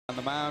On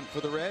the mound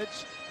for the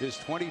Reds, this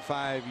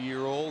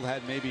 25-year-old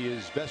had maybe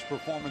his best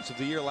performance of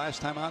the year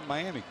last time out in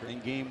Miami. In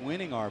game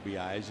winning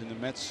RBIs in the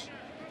Mets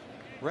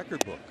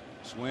record book.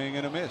 Swing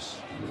and a miss.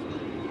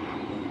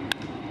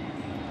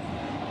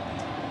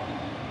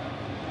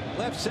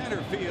 Left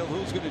center field.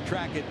 Who's going to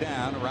track it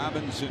down?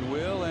 Robinson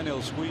will, and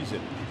he'll squeeze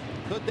it.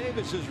 So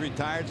Davis is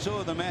retired. So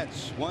are the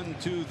Mets. 1,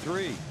 2,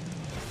 3.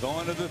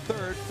 Going to the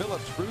third.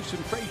 Phillips, Bruce,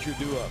 and Frazier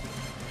do up.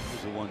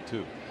 Here's the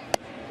 1-2.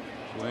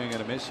 Swing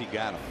and a miss. He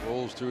got him.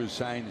 Rolls through his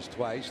signs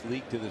twice.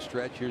 Leak to the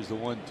stretch. Here's the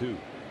 1-2.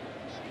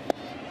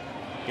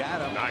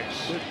 Got him.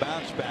 Nice. Good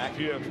bounce back. If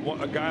you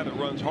have a guy that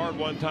runs hard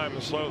one time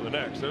and slow the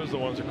next, those are the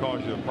ones that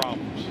cause you the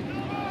problems.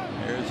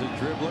 There's a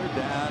dribbler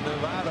down to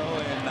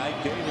Votto, and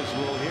Knight Davis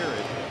will hear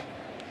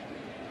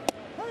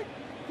it.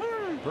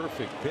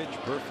 Perfect pitch,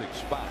 perfect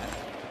spot.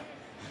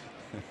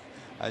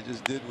 I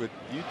just did what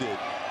you did.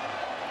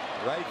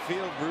 Right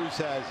field, Bruce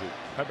has it.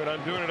 I've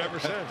been doing it ever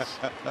since.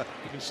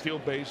 You can steal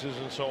bases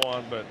and so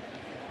on, but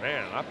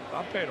man,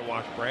 I pay to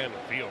watch Brandon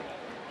field.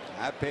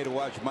 I pay to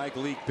watch Mike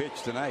Leake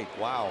pitch tonight.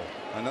 Wow.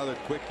 Another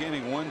quick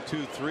inning. 1,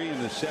 2, 3 in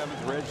the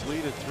 7th. Reds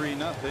lead at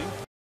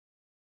 3-0.